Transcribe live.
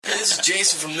this is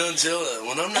Jason from Nunzilla.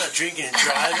 When I'm not drinking and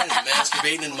driving and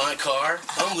masturbating in my car,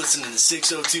 I'm listening to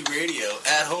 602 Radio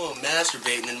at home,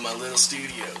 masturbating in my little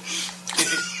studio.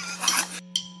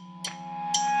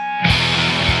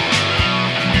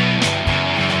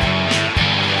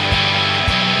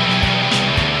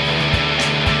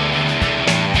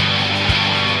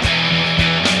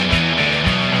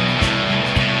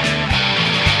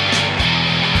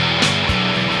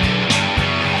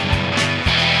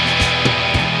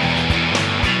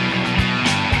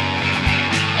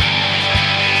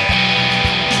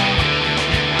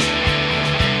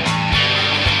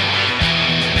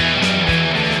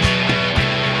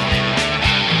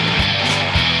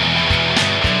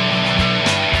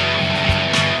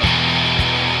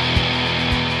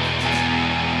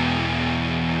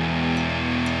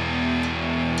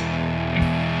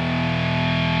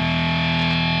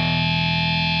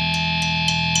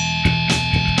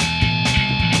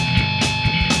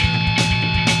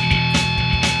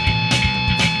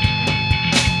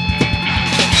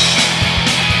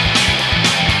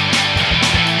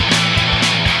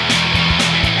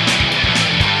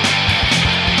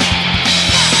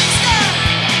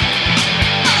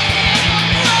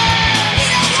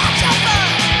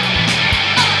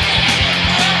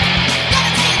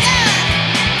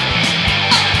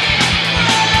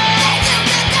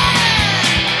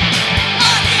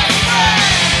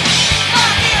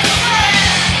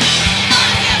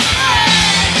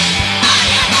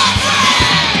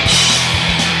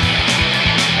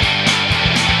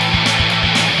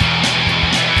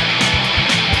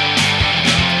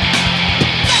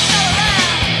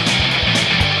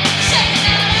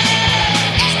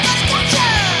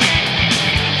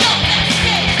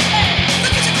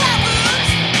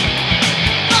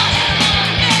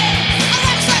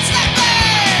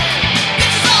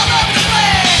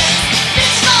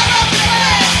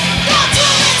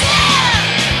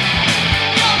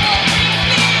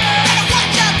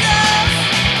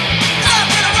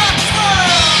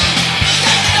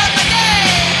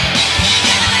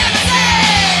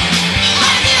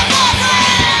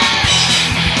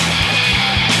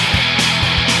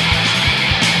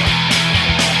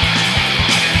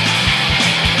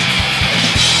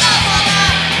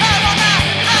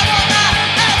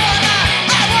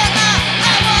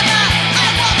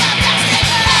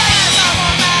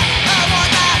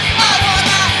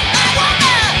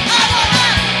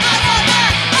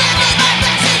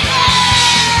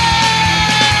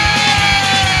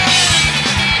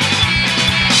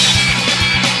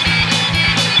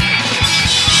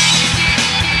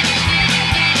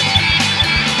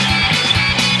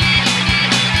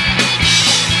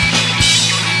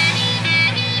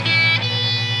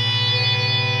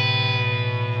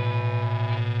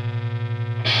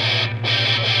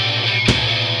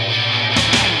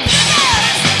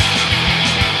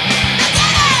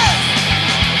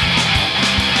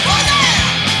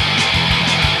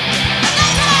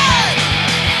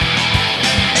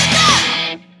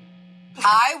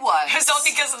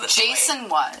 Jason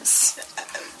was.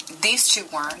 These two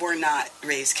weren't. Were not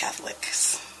raised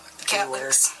Catholics.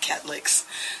 Catholics.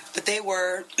 But they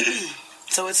were,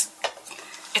 so it's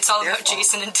all about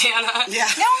Jason and Dana. Yeah.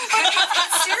 No, but it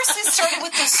seriously started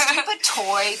with this stupid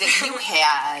toy that you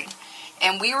had.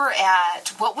 And we were at,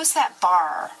 what was that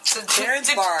bar?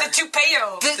 Darren's bar. The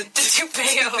Tupelo. The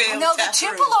Tupelo. No, the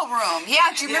Tupelo room.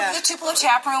 Yeah, do you remember the Tupelo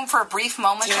tap room for a brief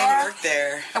moment Darren there? worked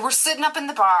there. And we're sitting up in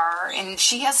the bar, and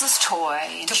she has this toy,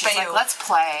 and she's like, let's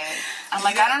play. I'm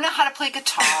like, I don't know how to play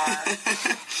guitar. Well,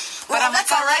 but I'm that's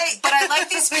like, all right. But I like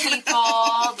these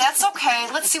people. That's okay.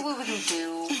 Let's see what we can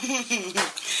do.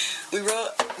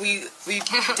 We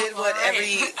did what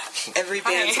every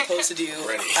band's supposed to do.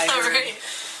 I heard.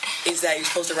 Is that you're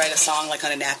supposed to write a song like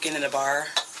on a napkin in a bar,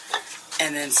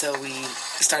 and then so we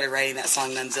started writing that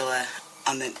song Nunzilla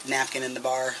on the napkin in the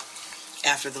bar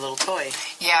after the little toy.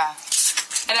 Yeah,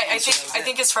 and I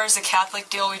think as far as the Catholic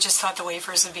deal, we just thought the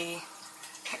wafers would be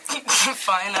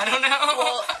fine. I don't know.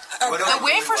 Well, the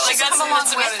wafers just come along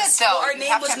with it, though. Well, our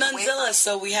name was Nunzilla,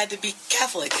 so we had to be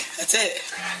Catholic. That's it.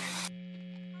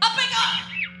 Up and up.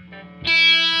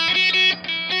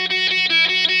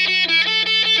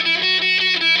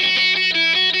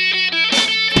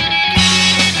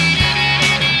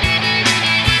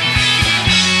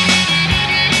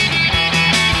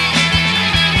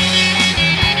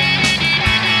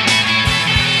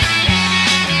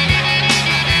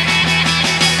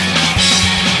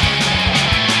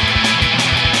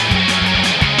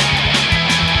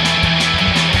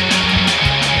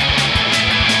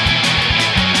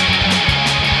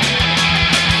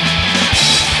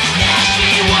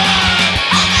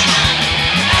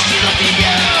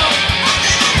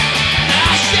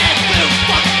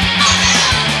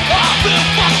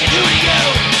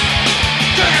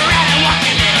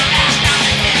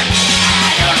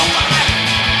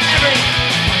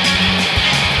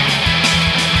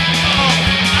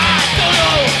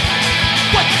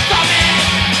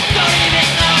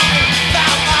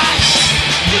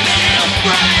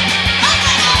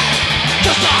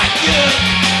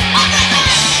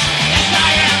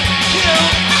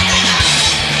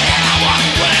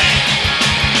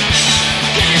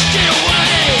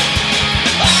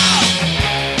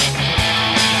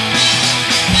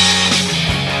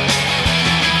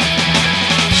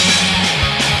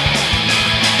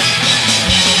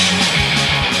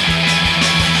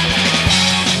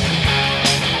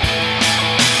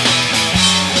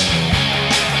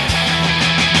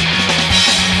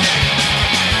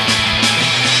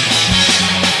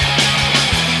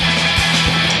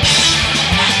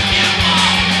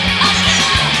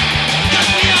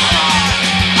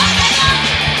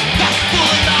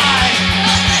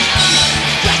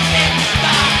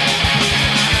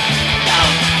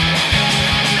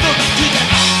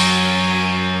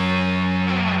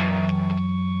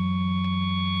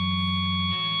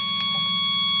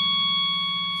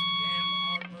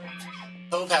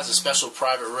 Pope has a special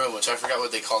private room, which I forgot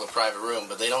what they call the private room,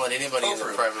 but they don't let anybody in the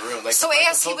private room. Like, so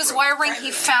as he was wiring,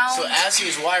 he found. So as he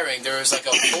was wiring, there was like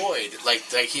a void. Like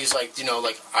he's like, you know,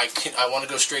 like I want to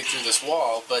go straight through this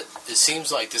wall, but it seems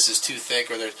like this is too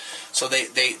thick, or there's. So they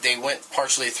went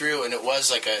partially through, and it was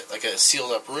like a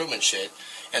sealed up room and shit.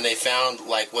 And they found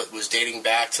like what was dating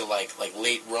back to like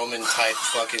late Roman type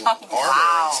fucking armor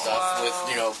and stuff with,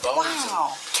 you know, bones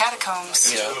and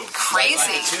catacombs. You know, crazy.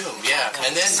 Like a tomb, yeah.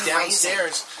 And then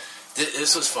downstairs,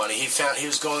 this was funny. He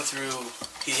was going through.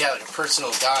 He had like a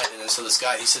personal guide, and so this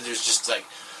guy, he said there's just like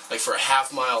for a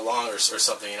half mile long or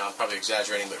something. You know, I'm probably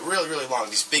exaggerating, but really really long.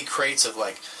 These big crates of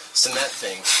like cement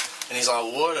things, and he's like,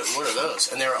 what are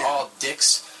those? And they were all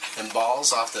dicks and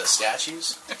balls off the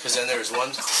statues, because then there's one,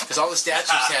 because all the statues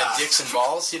had dicks and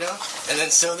balls, you know, and then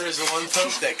so there's the one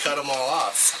pope that cut them all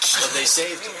off, but they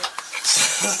saved them.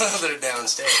 So they're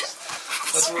downstairs.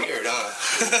 That's weird,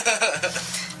 huh?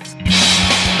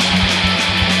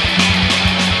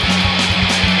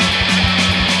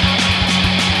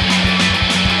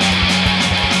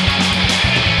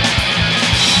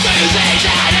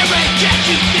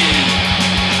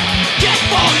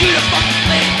 You to fucking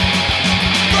live.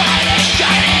 Bright and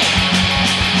shiny.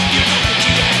 You know that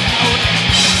you ain't known it.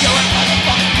 You're a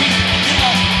motherfucking piece of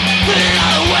shit. Put it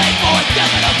all away for a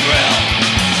second of thrill.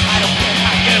 I don't care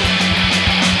about you.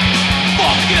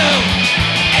 Fuck you.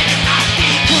 And your nasty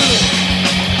crew.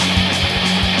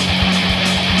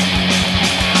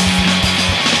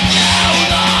 Now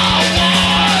the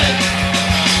one.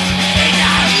 And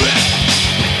I rip.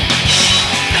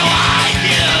 No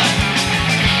idea.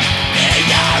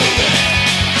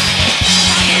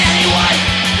 Anyone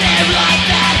live like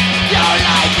that? Your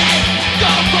life is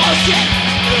go bullshit.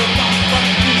 You're not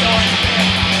fucking your head.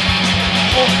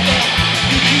 Oh man,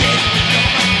 you created the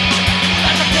government.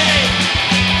 That's a thing.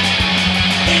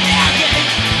 In our game,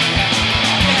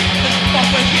 I'm gonna fuck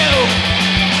with you.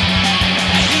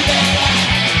 As you may laugh,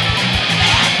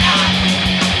 and not.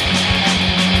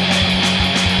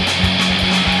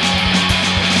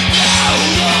 Now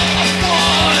the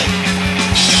one.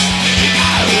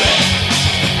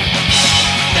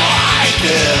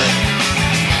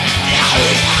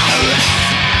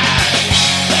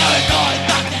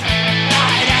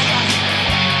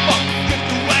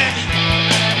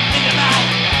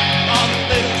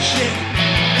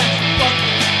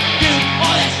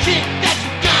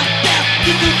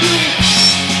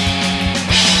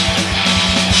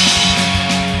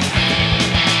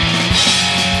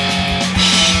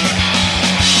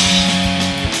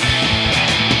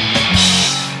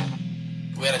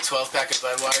 We had a 12-pack of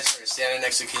Budweiser standing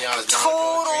next to Kenyana's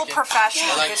Total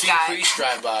professional, like good two guy. priests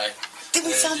drive by. Then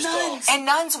we saw nuns. And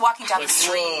nuns walking down Like, the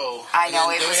street. whoa. I know,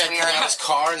 and it then was we weird. had Kenyana's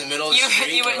car in the middle of the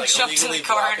street. You went and like, jumped in the illegally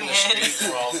car blocking and the hid. street.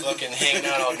 We're all fucking hanging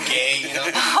out all gay, you know?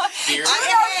 Beer.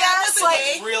 Yes,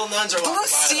 like real nuns are walking Blue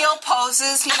by. Steel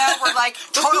poses, you know, we're like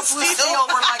total Blue Steel.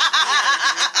 We're like,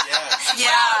 Yeah.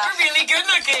 yeah, We're really good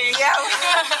looking. yeah.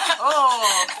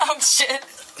 Oh, Oh shit.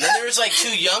 And then there was like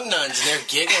two young nuns, and they're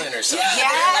giggling or something.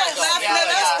 yes. Laughing at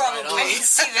us, probably. I didn't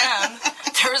see them.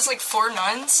 There was like 4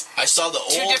 nuns. I saw the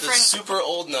different- super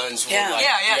old nuns. Were Yeah. like,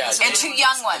 Yeah. And 2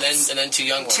 young ones. And then 2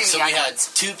 young ones. Two So young we had ones.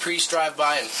 2 priests drive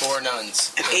by and 4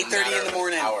 nuns. At 8:30 in the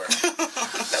morning. Hour.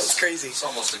 That was crazy. It's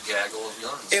almost a gaggle of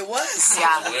yarns. It was.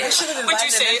 Yeah. We should have Would you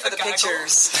invited say them in for a the gaggle?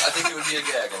 pictures. I think it would be a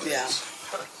gaggle. Yeah.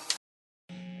 Yeah.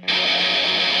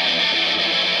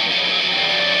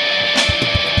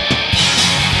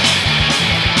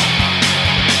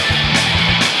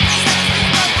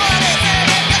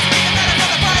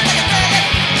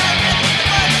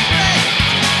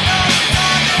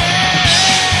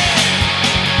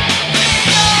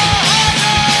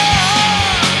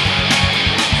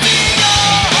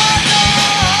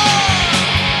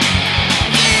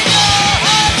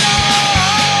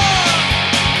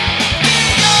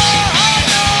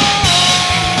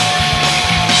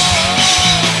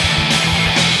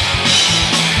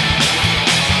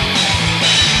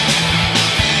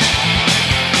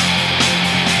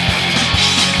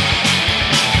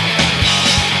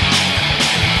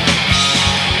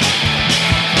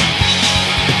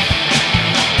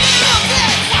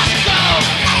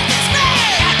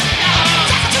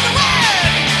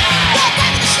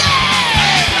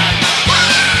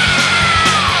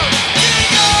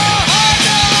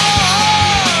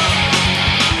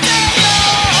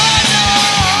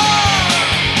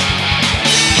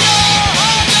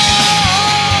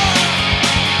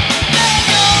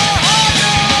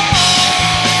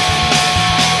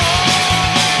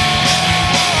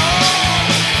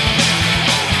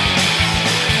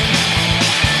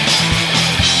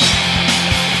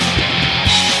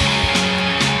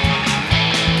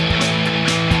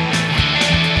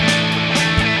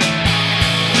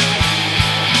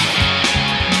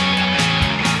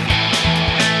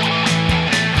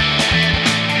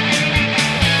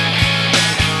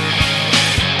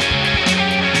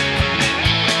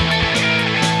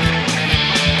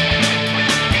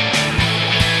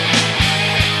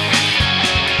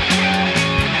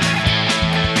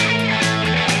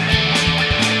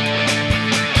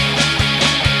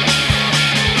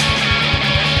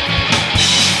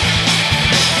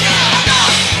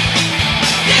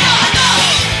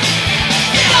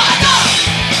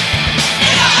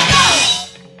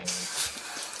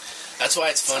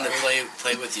 fun to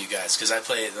play with you guys because I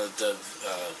play the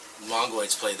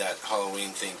Mongoloids play that Halloween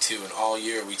thing too, and all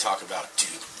year we talk about,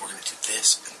 dude, we're gonna do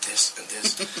this and this and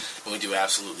this, and we do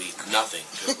absolutely nothing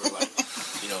because we're like,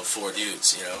 4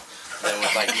 dudes, And then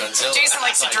with like Nunzilla, Jason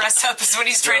likes to dress up, is what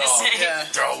he's trying to say. Yeah,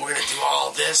 we're gonna do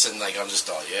all this, and like I'm just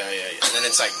all yeah, and then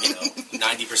it's like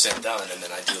 90% done, and then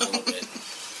I do a little bit.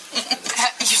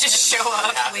 You just show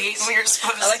up late when you're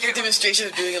supposed to. I like your demonstration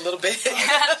of doing a little bit.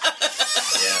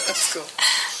 Yeah, that's cool.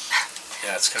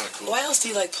 Yeah, it's kind of cool. Why else do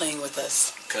you like playing with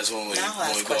us? Because when we go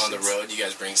on the road, you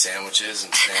guys bring sandwiches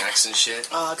and snacks and shit.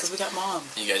 Because we got Mom.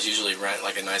 You guys usually rent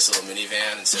like a nice little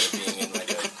minivan instead of being in like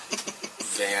a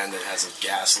van that has a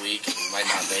gas leak and might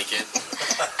not make it.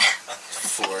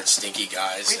 4 stinky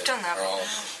guys We've done that are all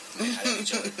mad at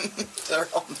each other. They're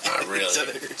all mad Not at really. each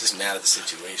other. Just mad at the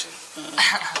situation.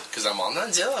 Because I'm all,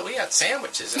 Nunzilla, we got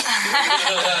sandwiches.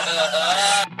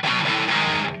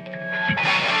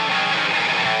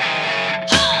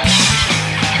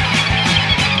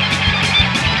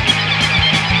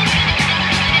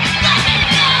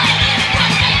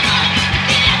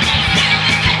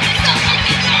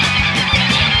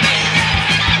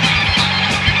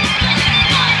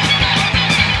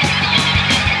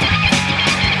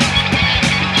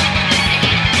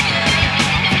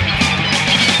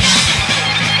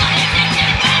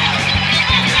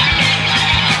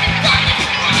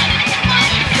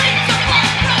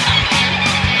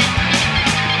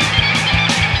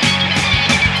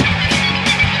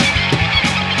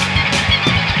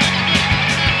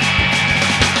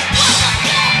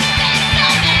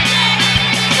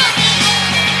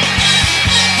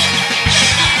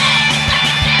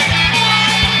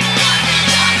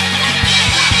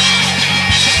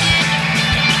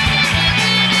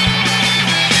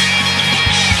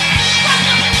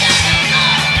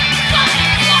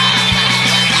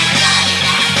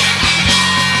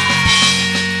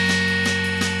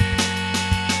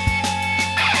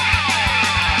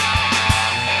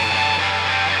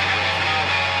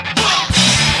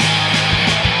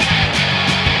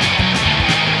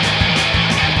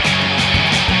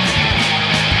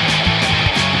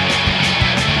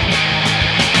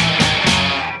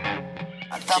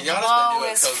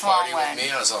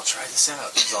 I was all, try this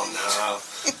out. She's all, no.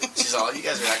 She's all, you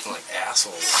guys are acting like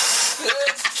assholes.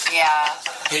 Yeah.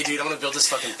 Hey, dude, I'm gonna build this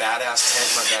fucking badass tent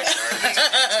in my backyard.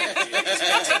 This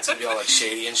tent's gonna be all like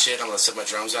shady and shit. I'm gonna set my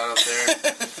drums out up there,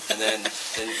 and then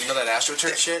that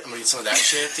AstroTurf shit. I'm gonna get some of that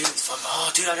shit, dude. It's fun. Oh,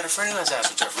 dude, I got a friend who has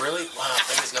AstroTurf. Really? Wow. I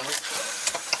got his number.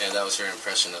 Yeah, that was her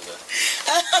impression of the.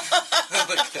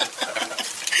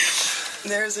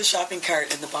 There's a shopping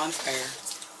cart in the bonfire.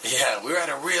 Yeah, we were at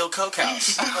a real Coke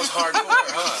house. That was hardcore,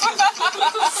 huh?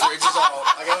 Fridge is all...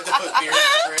 I got to put beer in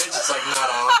the fridge. It's like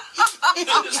not on.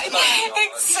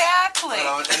 Exactly.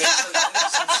 Not on. And there's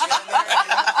some shit in there.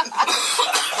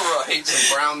 Right. Some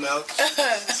brown milk.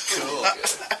 It's cool.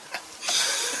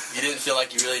 You didn't feel like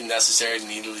you really necessarily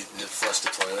needed to flush the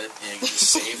toilet. You could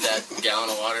just save that gallon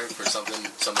of water for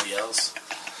somebody else.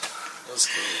 That was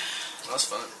cool. That was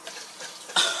fun.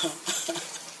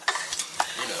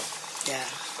 Yeah.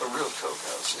 A real Coke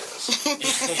house, yes.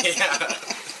 Yeah.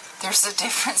 There's a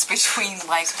difference between,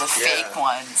 like, the fake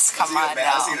ones. Come on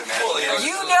now. Well,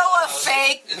 you know a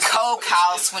fake Coke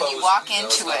house when you walk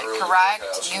into it,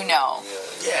 correct? You know.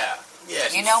 Yeah. Yeah.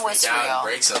 If you know what's freak out real. And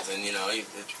break something,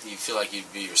 you feel like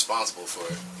you'd be responsible for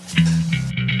it.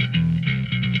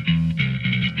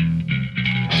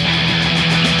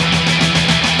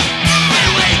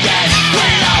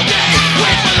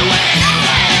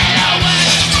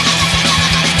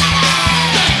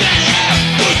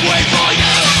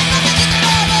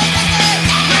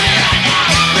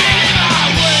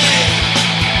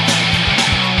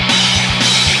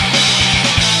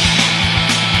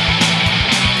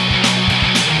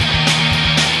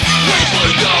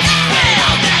 Go,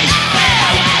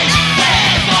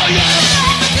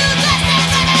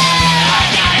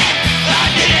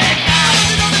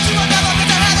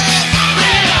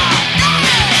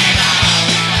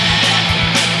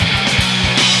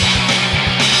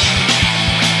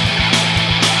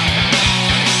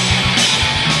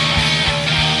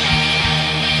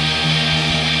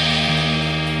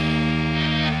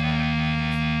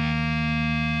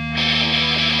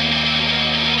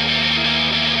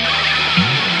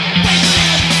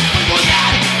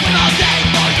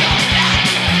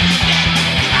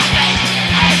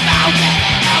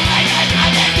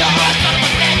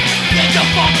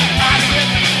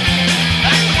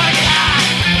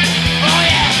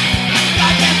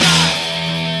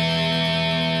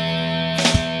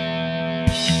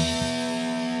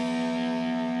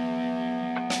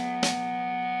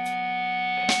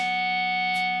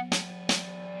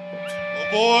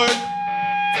 board.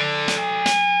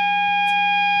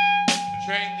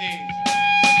 Train these.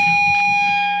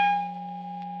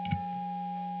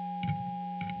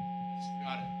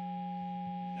 Got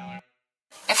it.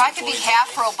 If I could be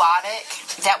half robotic,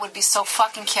 that would be so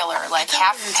fucking killer. Like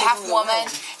half woman,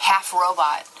 half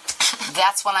robot.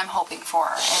 That's what I'm hoping for,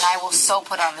 and I will so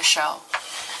put on the show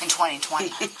in 2020.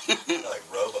 Like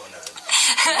Robo-Nut.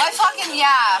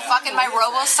 Fucking my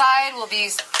robo side will be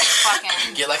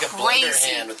fucking Get like a blender crazy.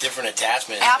 hand with different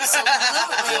attachments. Absolutely.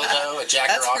 A dildo, a jacker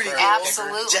That's pretty offer. cool.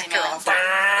 Absolutely, Jacker man. offer.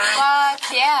 Fuck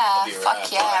yeah. That'd be Fuck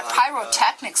rad. yeah.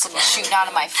 Pyrotechnics will be shooting out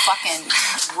of my fucking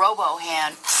robo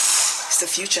hand. It's the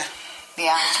future.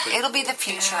 Yeah, it'll be the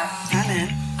future. Yeah,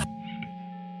 man.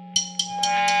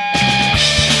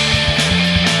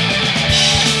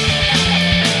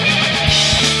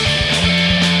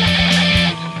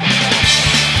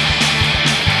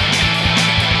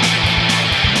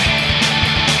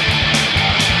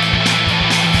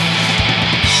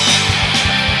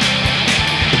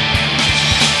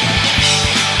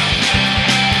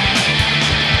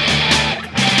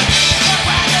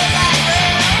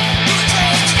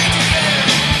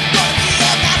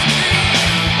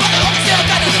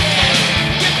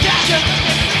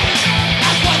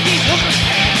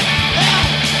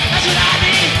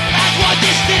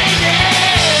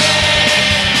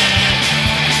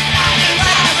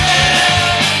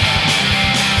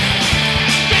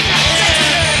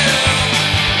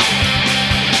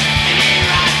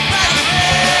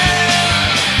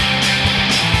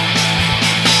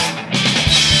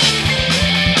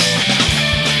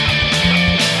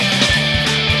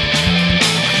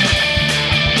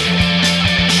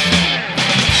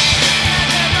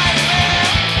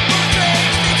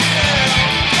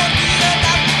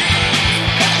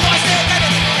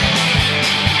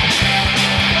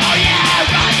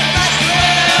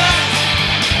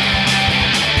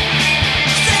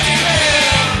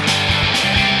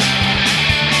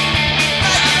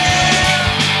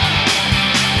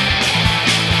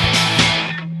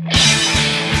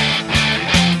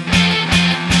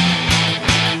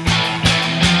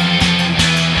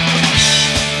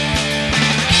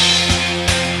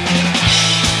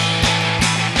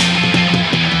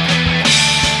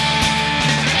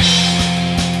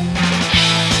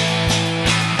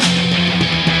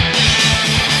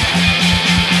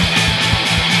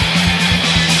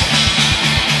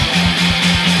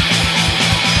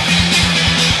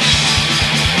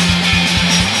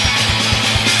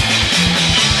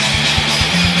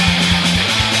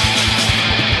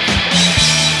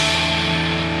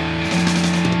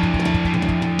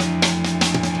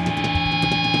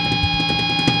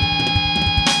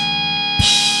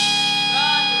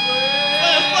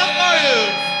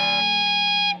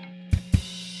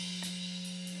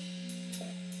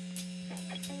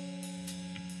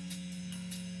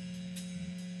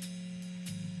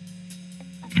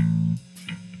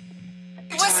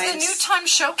 The New Time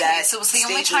Showcase. It was the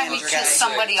only stage time we manager kissed guy.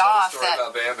 somebody Tell off. the story That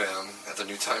about Bam Bam at the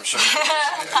New Time show.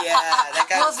 Yeah, that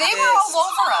guy well, was they pissed. were all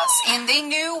over us, and they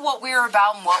knew what we were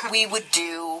about and what we would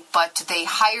do. But they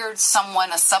hired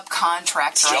someone, a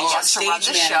subcontractor, I guess, to run the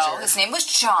Stage show. manager. His name was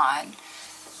John.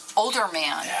 Older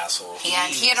man. Asshole.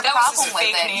 And he had a That was problem his with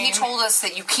fake it. He name. told us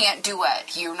that you can't do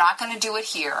it. You're not going to do it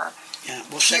here. Yeah,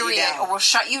 we'll shut you Period. down. Or we'll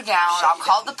shut you down. I'll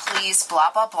call the police,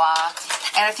 blah, blah, blah.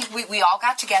 And I think we all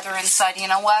got together and said, you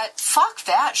know what? Fuck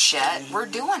that shit. We're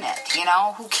doing it. You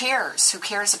know? Who cares? Who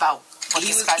cares about what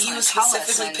this guy's He going was to tell us?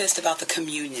 specifically And- pissed about the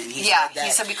communion. He Yeah, said that,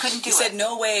 he said we couldn't do He it. said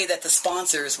no way that the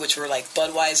sponsors, which were like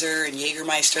Budweiser and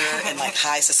Jägermeister and like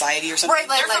High Society or something, Right,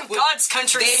 like- They're from God's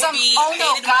country. they Some, would be oh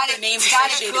no, hated got with it, their names got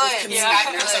it associated with good, communion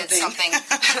got it or good, something.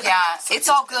 Yeah, it's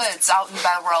all good. It's out in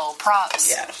Battle Royal.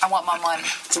 Props. Yeah. I want my money.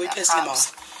 So we Yeah, pissed him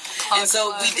props. off. And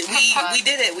so we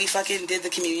did it. We fucking did the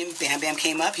communion. Bam Bam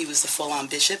came up. He was the full-on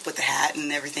bishop with the hat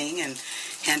and everything and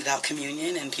handed out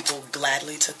communion, and people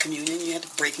gladly took communion. You had to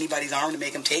break anybody's arm to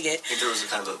make them take it. I think there was a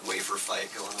kind of a wafer fight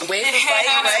going on. Wafer fight,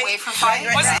 right? Wafer fight.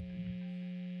 Right.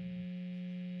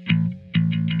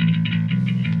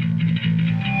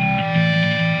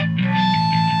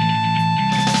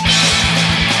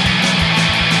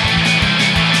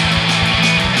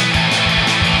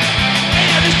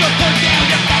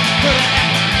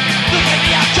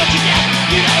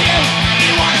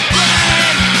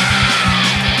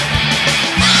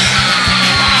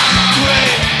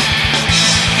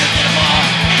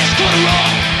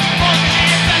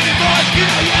 You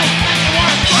know, yeah, and you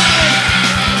wanna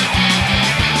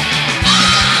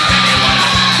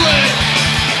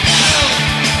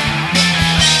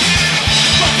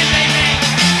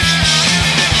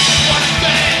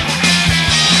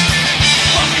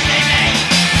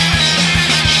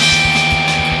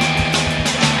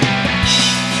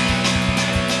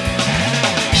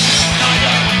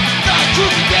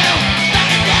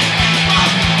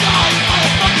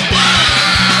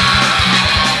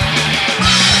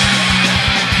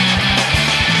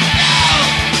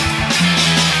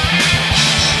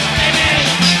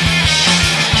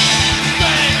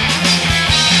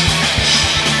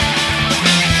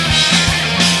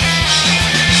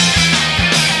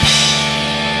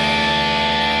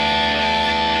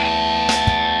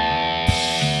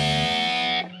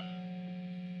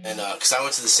because I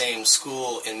went to the same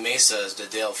school in Mesa as the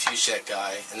Dale Fuchek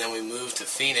guy, and then we moved to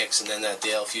Phoenix, and then that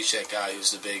Dale Fuchek guy,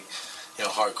 who's the big,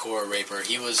 hardcore raper,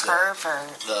 he was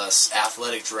the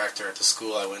athletic director at the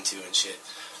school I went to and shit.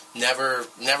 Never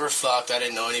fucked. I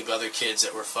didn't know any other kids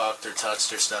that were fucked or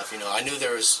touched or stuff. I knew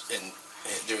there was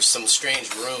some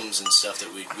strange rooms and stuff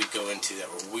that we'd go into that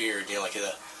were weird. Like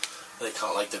they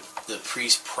call it like the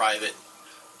priest private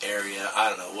area. I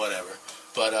don't know, whatever.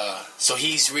 But so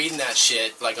he's reading that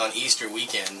shit like on Easter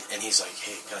weekend, and he's like,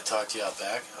 "Hey, can I talk to you out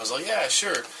back?" I was like, "Yeah,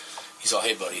 sure." He's all,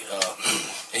 "Hey, buddy,"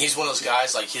 and he's one of those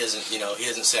guys like he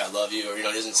doesn't say "I love you" or he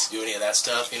doesn't do any of that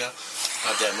stuff.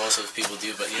 Not that most of those people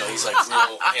do, but he's like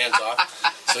real hands off.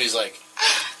 So he's like,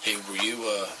 "Hey, were you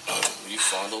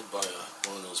fondled by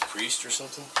one of those priests or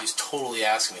something?" He's totally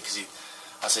asking me because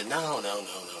I said, no.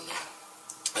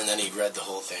 And then he read the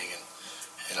whole thing,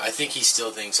 and I think he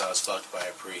still thinks I was fucked by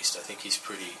a priest. I think he's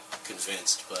pretty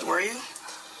convinced. But were you?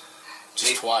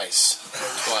 Just twice.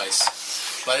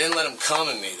 But I didn't let him come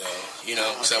in me, though,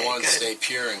 because I wanted to stay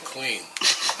pure and clean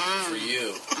for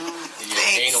you. Your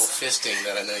anal fisting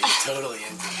that I know you're totally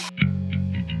into.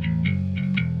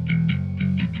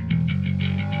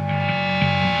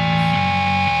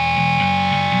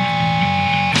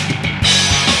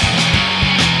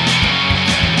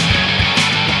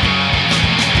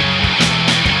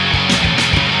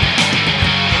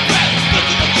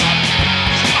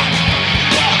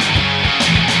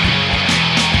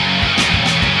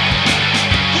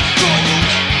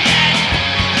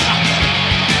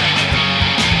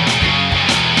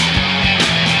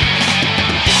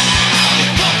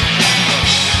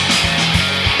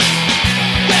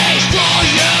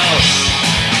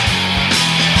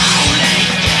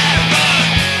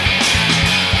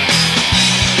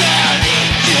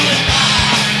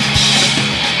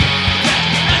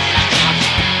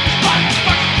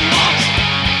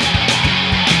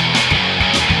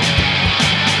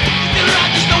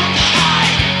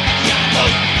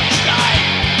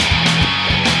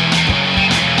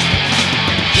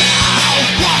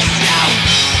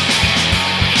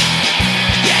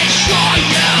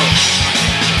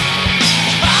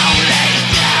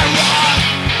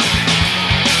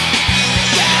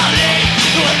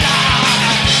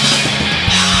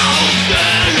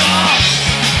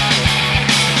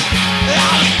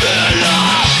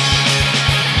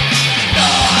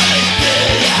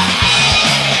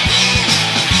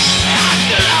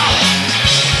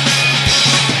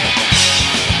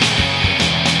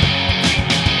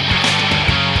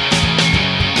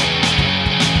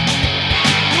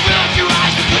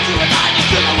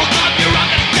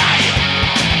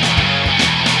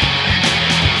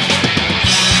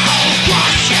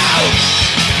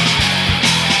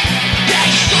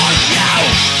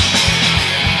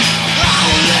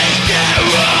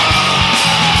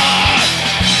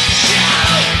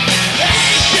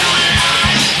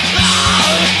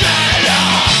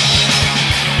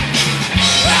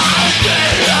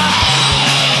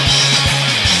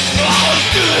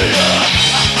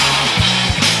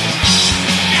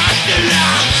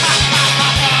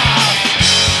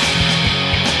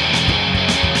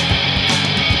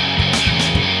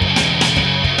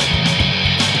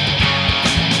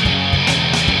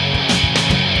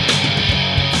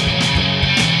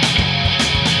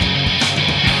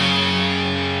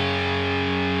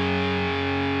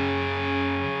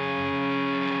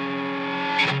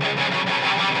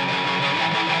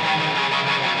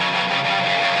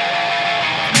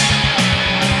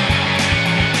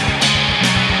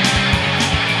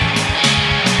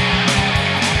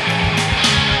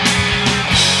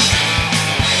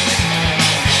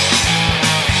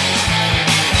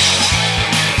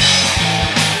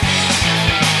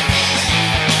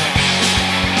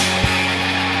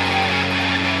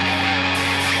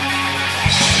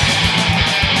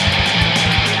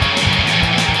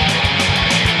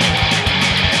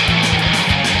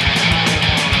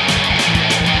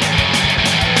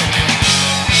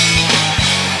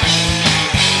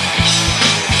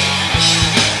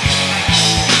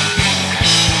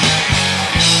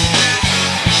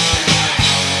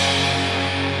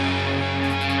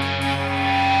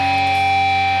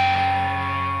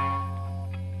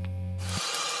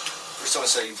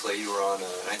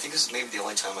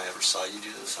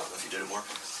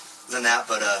 Than that,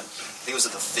 but I think it was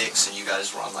at the Fix, and you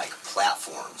guys were on like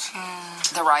platforms.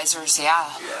 The risers, yeah.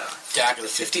 Jack of the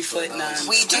 50-foot nuns.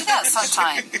 We do that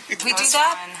sometime. We do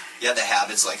that. Yeah, the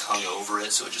habits like hung over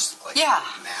it, so it just looked like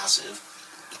massive.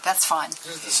 That's fun.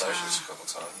 We did the Cyphers a couple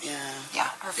times. Yeah.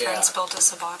 Our friends built us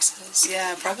the boxes.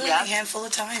 Yeah, probably a handful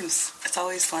of times. It's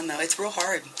always fun, though. It's real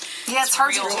hard. Yeah, it's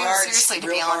hard to do, hard. seriously, to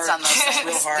Real balance hard. on those things.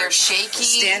 Real hard. They're shaky.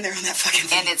 Stand there on that fucking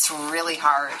thing. And it's really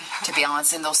hard to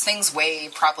balance. And those things weigh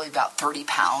probably about 30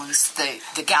 pounds.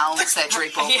 The gowns that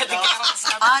drape over Yeah, the those. gowns.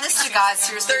 Honest to God,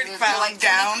 seriously, 30 they're like 30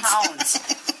 pounds.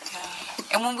 pounds.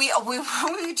 And when we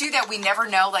do that, we never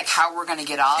know like how we're gonna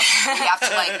get up. We have to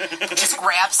like just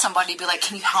grab somebody, and be like,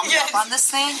 "Can you help me up on this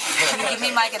thing? Can you give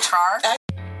me my guitar?"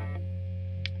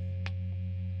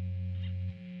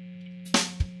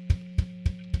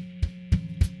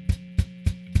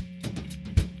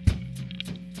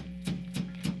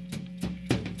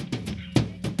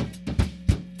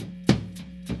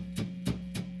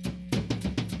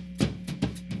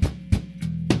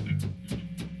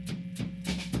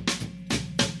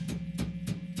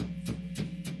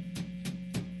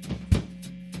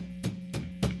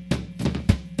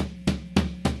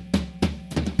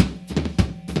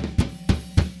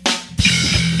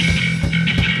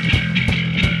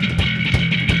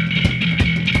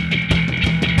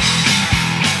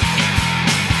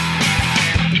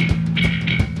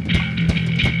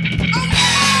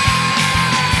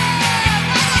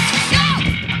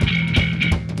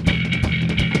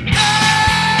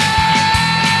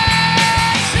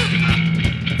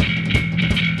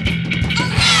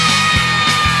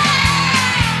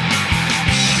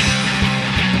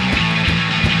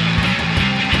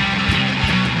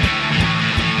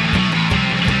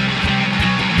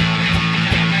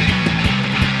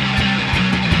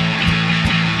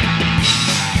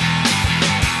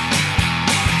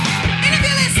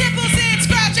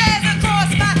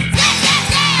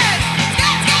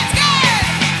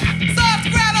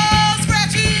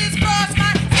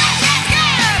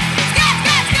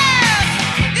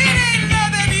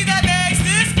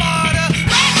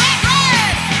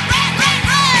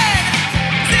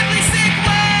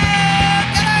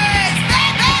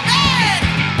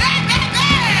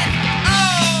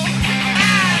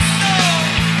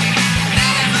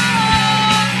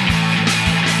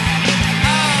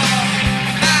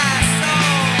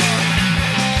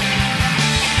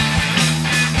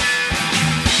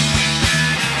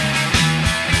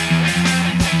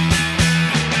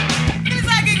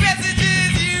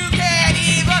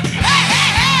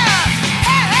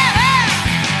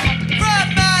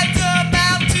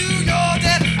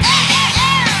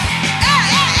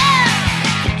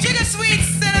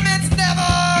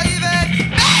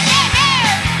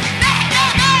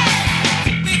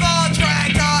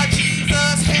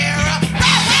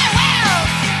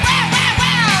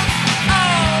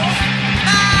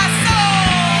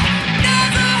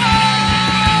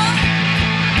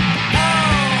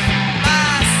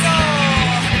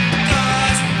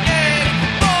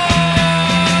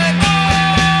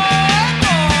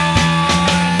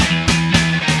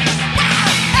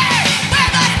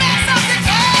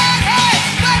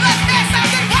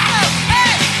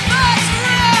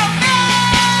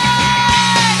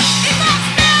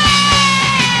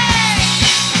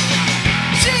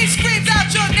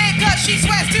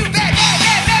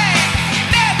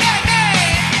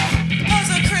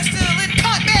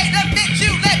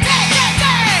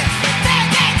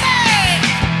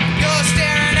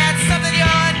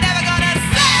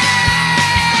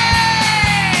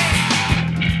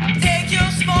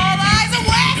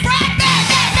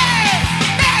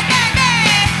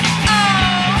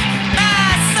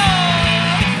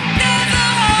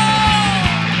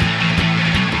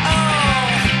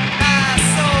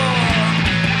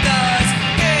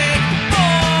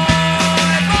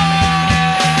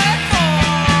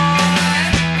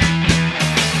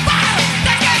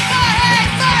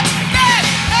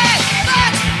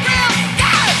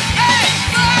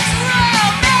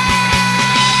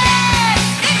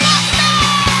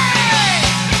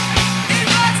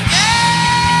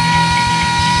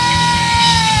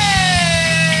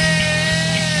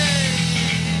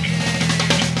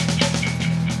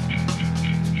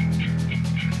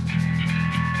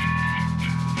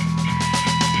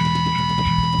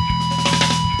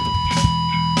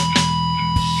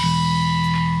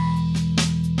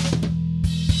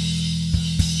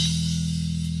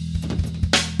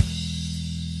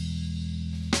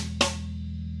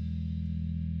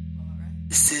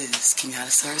 This is King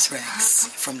Rex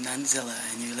from Nunzilla,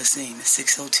 and you're listening to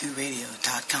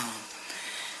 602radio.com.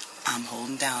 I'm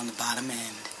holding down the bottom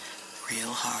end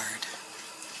real hard.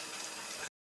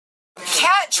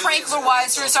 Cat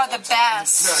tranquilizers are the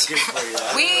best.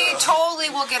 We totally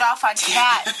will get off on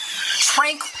cat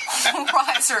tranquilizers.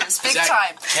 risers, big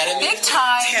time. Ketamine? Big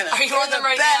time. Are you on them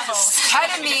right best.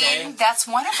 Ketamine, that's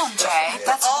one of them, Jay.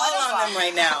 That's All one of on them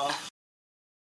right now.